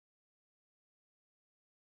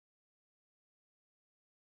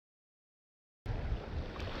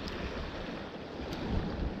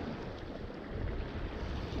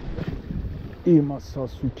İma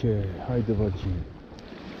Sasuke. Haydi bakayım.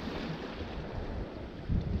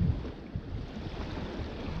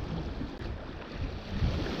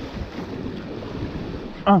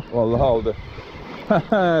 Ah, vallahi aldı.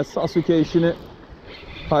 Sasuke işini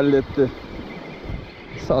halletti.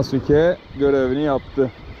 Sasuke görevini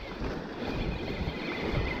yaptı.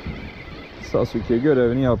 Sasuke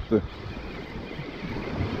görevini yaptı.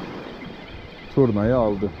 Turnayı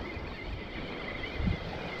aldı.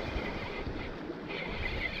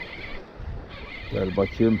 Gel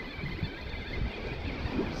bakayım.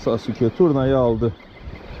 Sasuke turnayı aldı.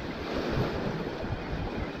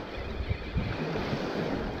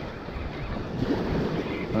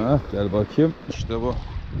 Ha, gel bakayım. İşte bu.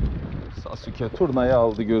 Sasuke turnayı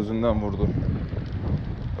aldı, gözünden vurdu.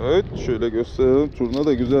 Evet, şöyle gösterelim. Turna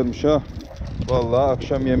da güzelmiş ha. Vallahi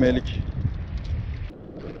akşam yemelik.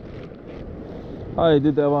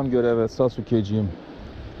 Haydi devam göreve Sasuke'ciğim.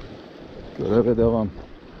 Göreve devam.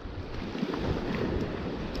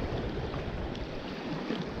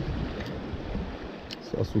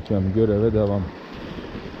 Sasuke'm göreve devam.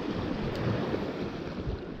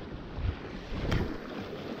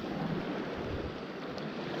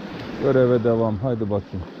 Göreve devam. Haydi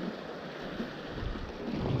bakayım.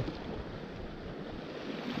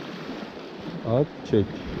 At çek.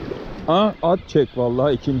 Ha, at çek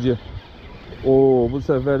vallahi ikinci. Oo, bu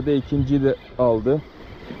sefer de ikinciyi de aldı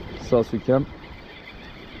Sasuke'm.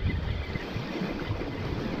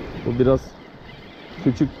 Bu biraz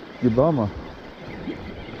küçük gibi ama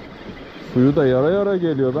suyu da yara yara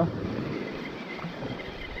geliyor da.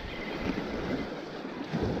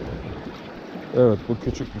 Evet, bu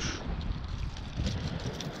küçükmüş.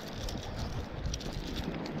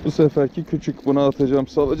 Bu seferki küçük. Bunu atacağım,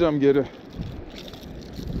 salacağım geri.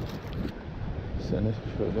 Seni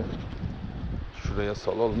şöyle şuraya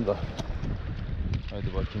salalım da. Hadi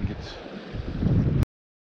bakayım git.